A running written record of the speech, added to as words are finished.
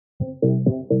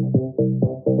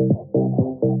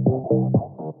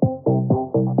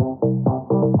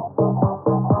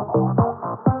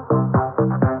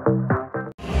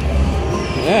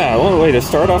Yeah, what a way to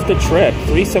start off the trip.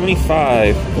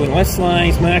 375. Doing less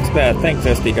lines, max bet. Thanks,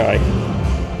 SD guy.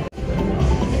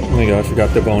 Oh my gosh, we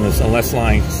got the bonus on less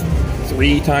lines.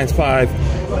 3 times 5.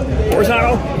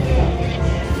 Horizontal.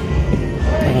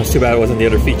 Oh, it's too bad it wasn't the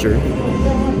other feature.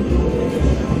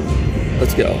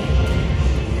 Let's go.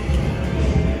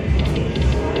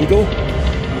 Eagle.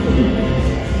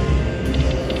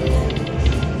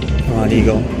 Come on,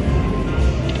 Eagle.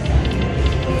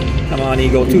 Come on,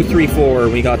 Eagle. 2, 3, 4.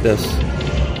 We got this.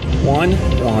 1,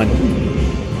 1.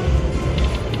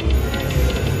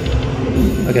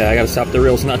 Okay, I gotta stop. The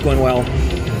reel's not going well.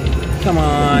 Come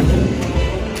on.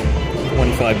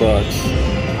 25 bucks.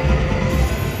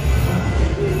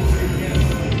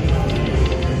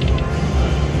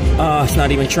 Ah, it's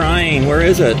not even trying. Where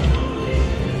is it?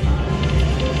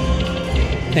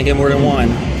 Can't get more than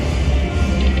 1.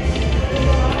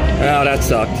 Oh, that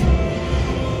sucked.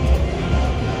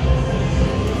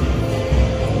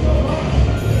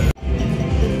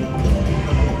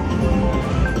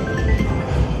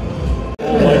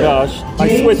 Gosh,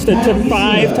 I switched it to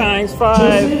 5 times 5.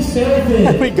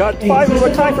 And we got 5 of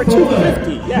a time for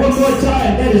 250. Yes. One more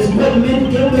time. That is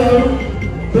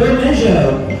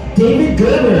David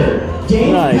Gerber,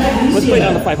 James Nice. Let's play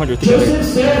down to 500 together.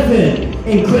 Joseph Seraphin,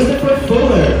 and Christopher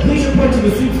Fuller. Please report to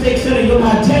the sweepstakes center. You'll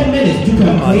have 10 minutes to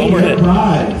complete your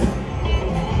prize.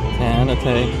 And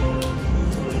okay.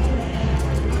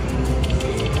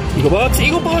 Eagle Bucks,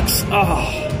 Eagle Bucks. Ah.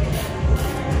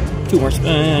 2 more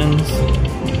spins.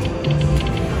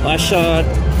 Last shot.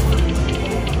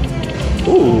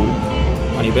 Ooh.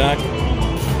 Money back.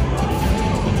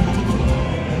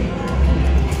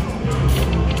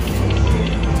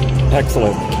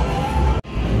 Excellent.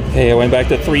 Okay, I went back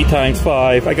to 3 times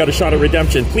 5. I got a shot at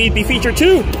redemption. Please be feature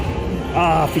 2.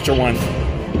 Ah, feature 1.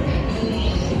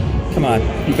 Come on,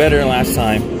 do better than last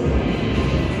time.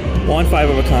 1 5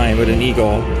 of a kind with an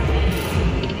eagle.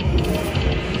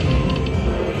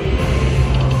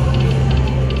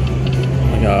 Oh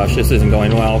my gosh, this isn't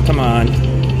going well. Come on.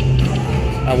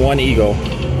 I have 1 eagle.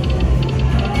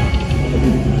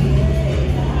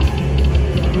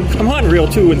 Come on, reel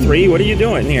 2 and 3. What are you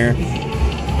doing here?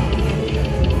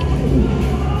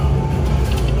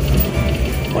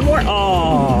 1 more.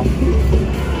 Oh.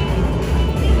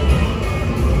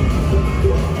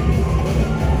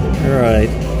 All right.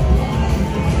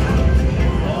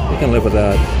 We can live with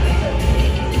that.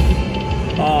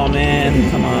 Oh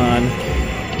man, come on.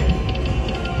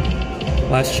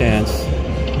 Last chance.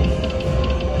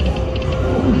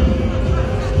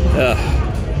 Ugh.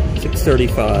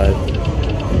 635.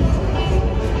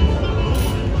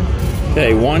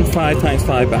 Okay, 1 5 times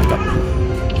 5 back up.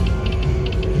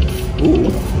 Ooh.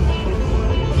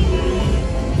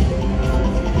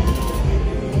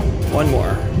 1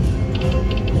 more.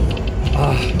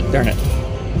 Ah, darn it.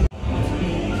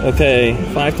 Okay,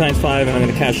 5 times 5, and I'm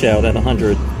going to cash out at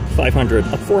 100. 500.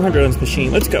 At 400 on this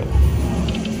machine. Let's go.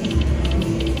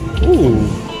 Ooh.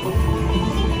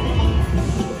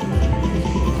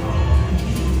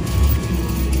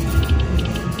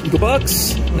 Eagle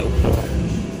Bucks? Nope.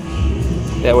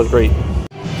 That was great.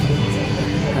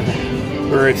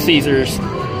 We're at Caesars.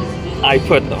 I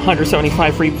put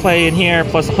 175 free play in here,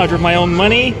 plus 100 my own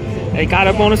money. I got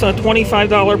a bonus on a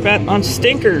 $25 bet on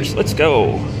stinkers. Let's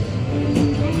go.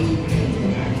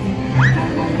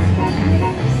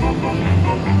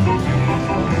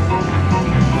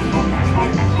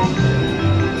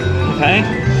 Okay.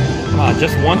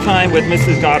 Just 1 time with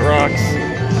Mrs. Godrocks.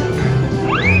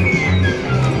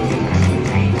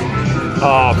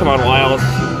 Oh, come on, Wiles.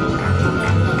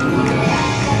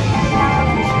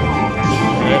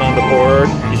 Right on the board.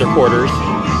 These are quarters.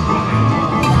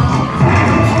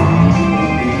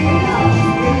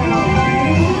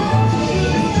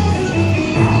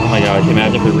 Oh my gosh,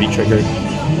 imagine if it re-triggered.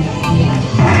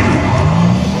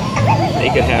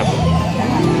 Make it happen.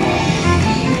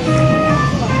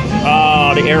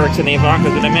 Oh, the Erics and the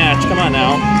Ivankas in a match. Come on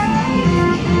now.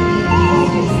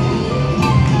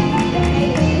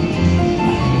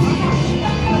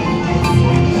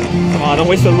 Come on, don't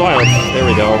waste those wilds. There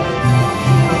we go.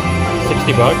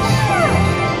 60 bucks.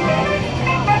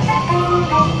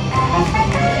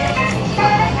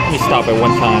 Let me stop at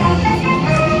 1 time.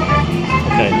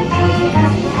 Okay.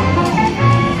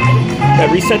 Did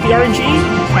I reset the RNG?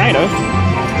 Kind of.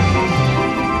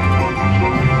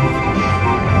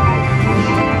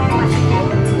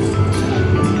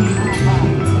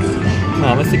 Come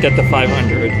on, let's get to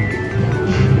 500.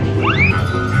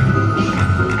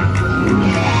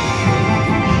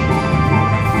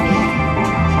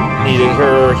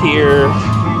 We're here.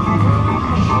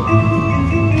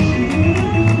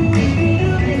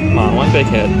 Come on, one big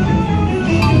hit.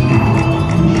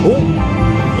 Oh,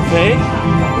 okay.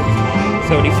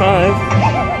 75.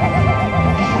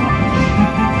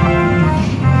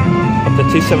 Up to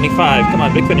 275. Come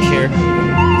on, big finish here.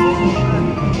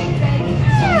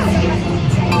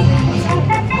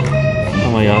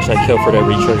 Oh my gosh, I kill for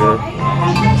every trigger.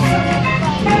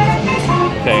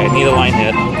 Okay, I need a line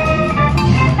hit.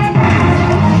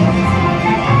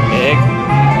 Big.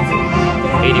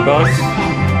 80 bucks.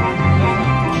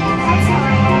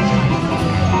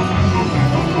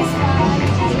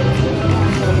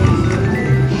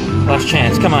 Last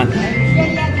chance, come on.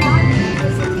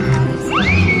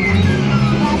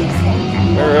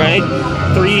 Alright,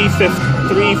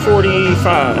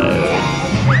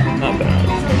 345. Not bad.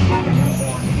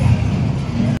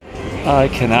 I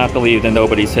cannot believe that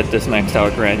nobody's hit this maxed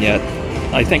out grand yet.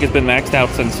 I think it's been maxed out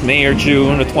since May or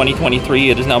June of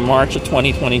 2023. It is now March of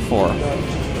 2024.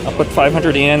 I'll put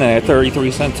 500 in and a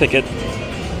 33-cent ticket.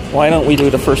 Why don't we do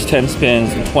the first 10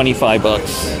 spins and 25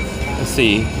 bucks? Let's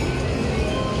see.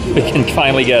 We can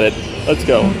finally get it. Let's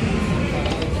go.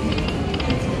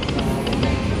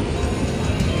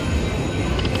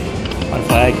 On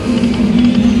flag.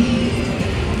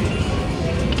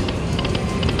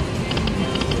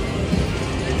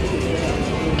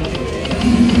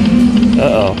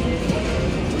 Uh-oh.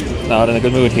 Not in a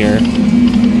good mood here.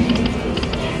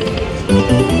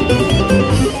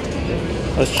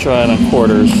 Let's try it on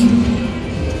quarters.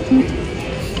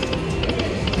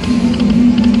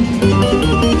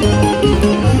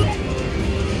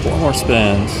 Four more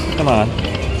spins. Come on.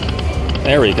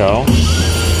 There we go.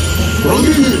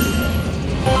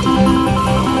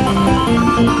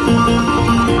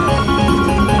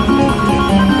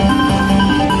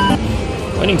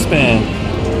 Winning spin.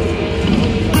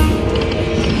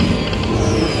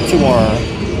 Two more.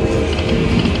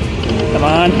 Come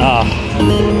on. Ah.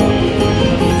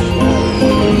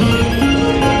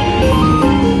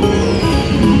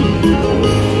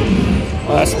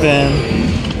 Last spin.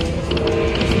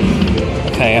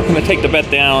 Okay, I'm gonna take the bet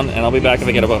down and I'll be back if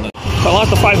I get a bonus. So I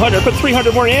lost the 500, put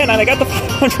 300 more in, and I got the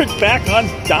 500 back on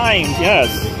dimes. Yes.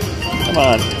 Come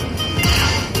on.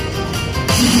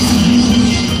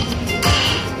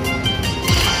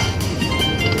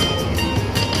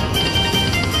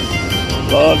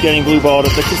 Love getting blue balled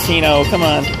at the casino. Come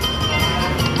on.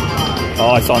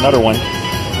 Oh, I saw another one.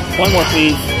 One more,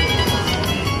 please.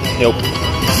 Nope.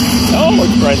 Oh, it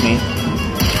surprised me.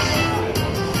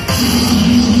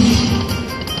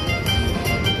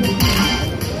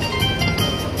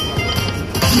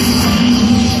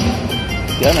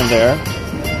 Get in there.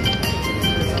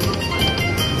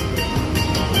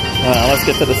 Let's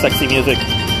get to the sexy music.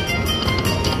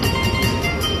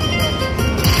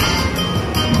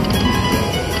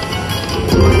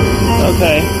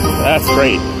 Okay, that's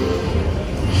great.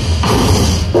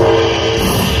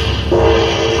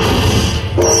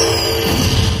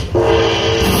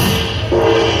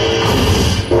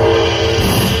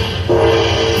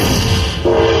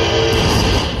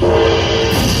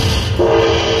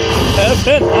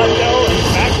 Heaven, I'm going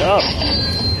back up.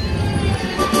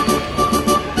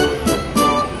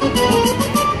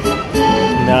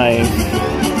 Nice.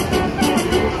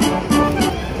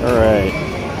 All right.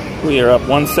 We are up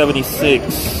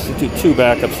 176. Do two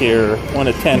backups here. 1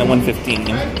 to 10 and 115.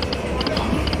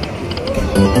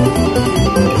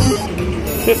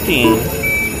 15.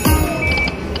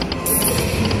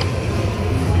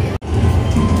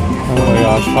 Oh my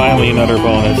gosh, finally another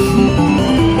bonus.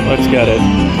 Let's get it.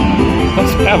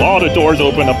 Let's have all the doors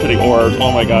open up to the orbs.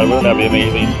 Oh my god, wouldn't that be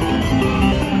amazing?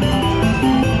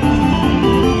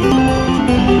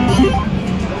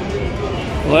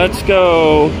 Let's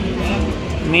go.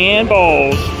 Man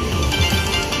balls.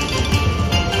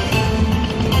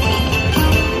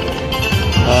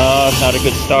 Oh, it's not a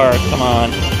good start. Come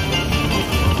on.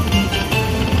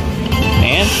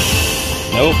 Man?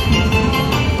 Nope.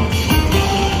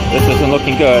 This isn't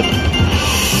looking good.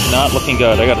 Not looking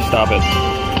good. I gotta stop it.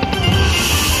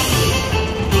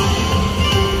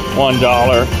 $1.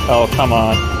 Oh, come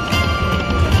on.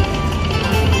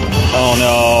 Oh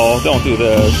no, don't do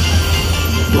this.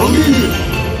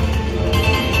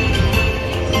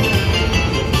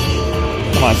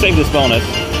 Come on, save this bonus.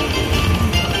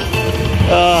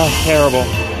 Terrible.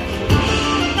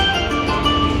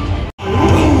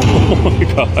 Oh my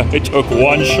god, I took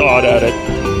one shot at it.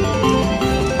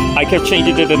 I kept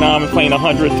changing the denom and playing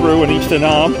 100 through in each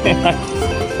denom.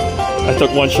 I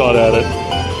took one shot at it.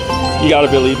 You gotta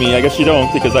believe me. I guess you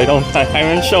don't, because I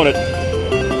haven't shown it.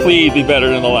 Please be better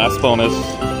than the last bonus.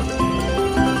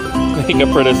 Make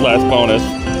up for this last bonus.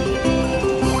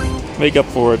 Make up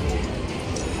for it.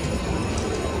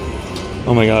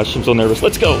 Oh my gosh, I'm so nervous.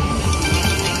 Let's go.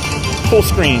 Full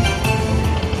screen.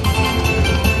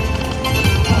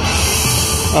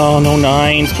 Oh, no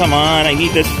nines. Come on, I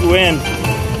need this to win.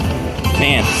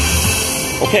 Man.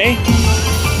 Okay. I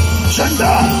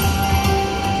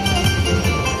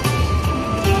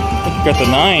think you got the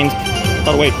nines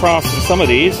all the way across in some of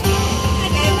these.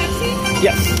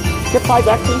 Yes. Get 5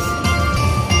 back, please.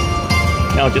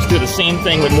 Now just do the same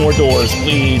thing with more doors,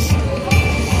 please.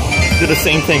 Do the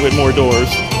same thing with more doors.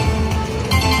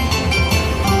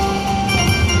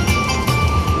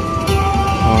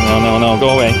 Oh, no, no, no.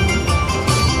 Go away.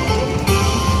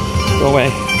 Go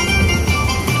away.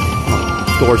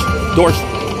 Doors. Doors.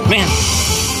 Man.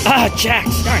 Ah,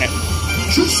 jacks. Darn it.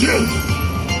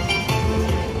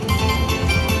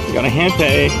 You got a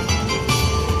Handpay.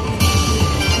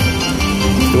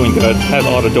 It's doing good. Has a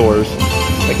lot of doors.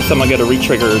 Like if someone get a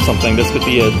retrigger or something, this could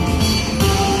be it.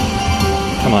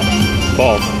 Come on.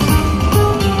 Balls.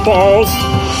 Balls!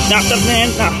 Not the man!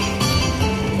 No.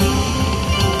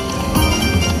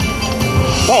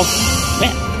 Balls!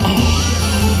 Man!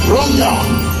 Oh.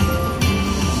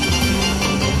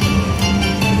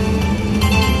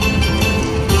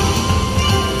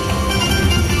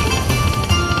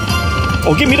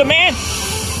 Oh, give me the man!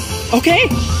 Okay!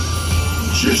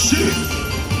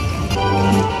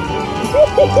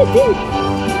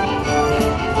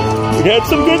 We had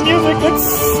some good music. Let's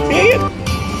see it.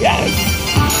 Yes.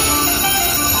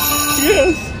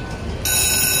 Yes.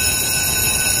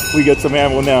 We got some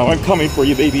ammo now. I'm coming for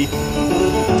you, baby.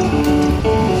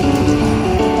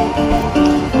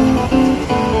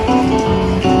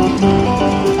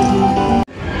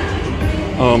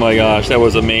 Oh my gosh, that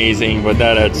was amazing. But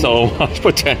that had so much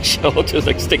potential. Just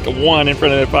like stick a 1 in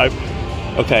front of that 5.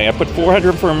 Okay, I put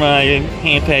 400 for my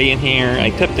Handpay in here.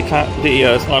 I tipped the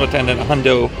slot attendant a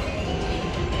hundo.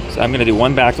 So I'm going to do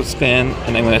 1 backward spin,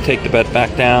 and I'm going to take the bet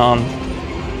back down.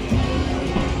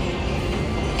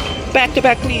 Back to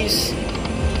back, please.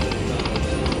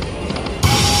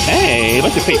 Hey, I'd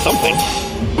like to pay something.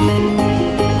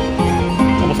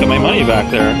 Almost got my money back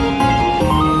there.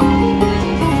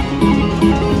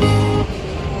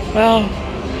 Well,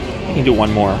 I can do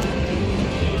 1 more.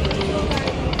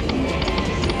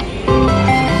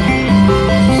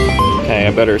 Okay,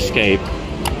 I better escape.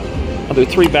 I'll do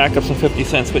 3 backups and 50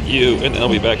 cents with you, and then I'll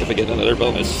be back if I get another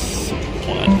bonus 1.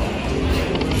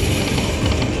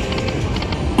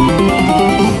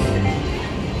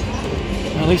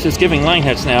 Well, at least it's giving line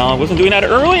hits now. I wasn't doing that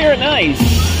earlier. Nice.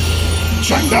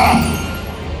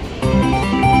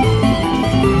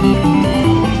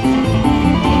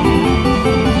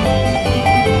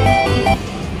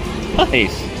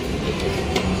 Nice.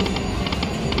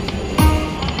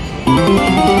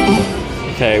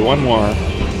 Okay, 1 more.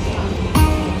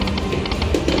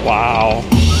 Wow.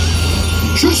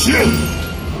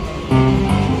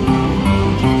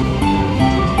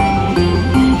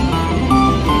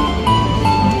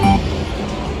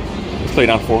 Let's play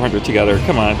down 400 together.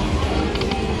 Come on.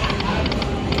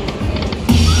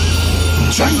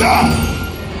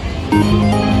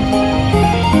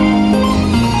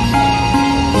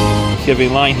 It's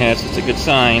giving line hits. It's a good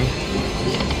sign.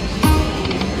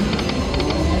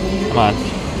 Come on.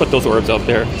 Put those orbs out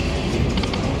there.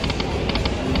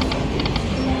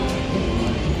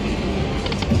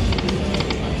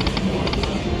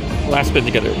 Last spin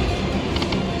together.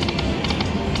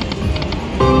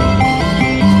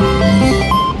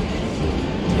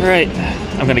 Alright,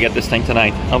 I'm gonna get this thing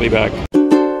tonight. I'll be back.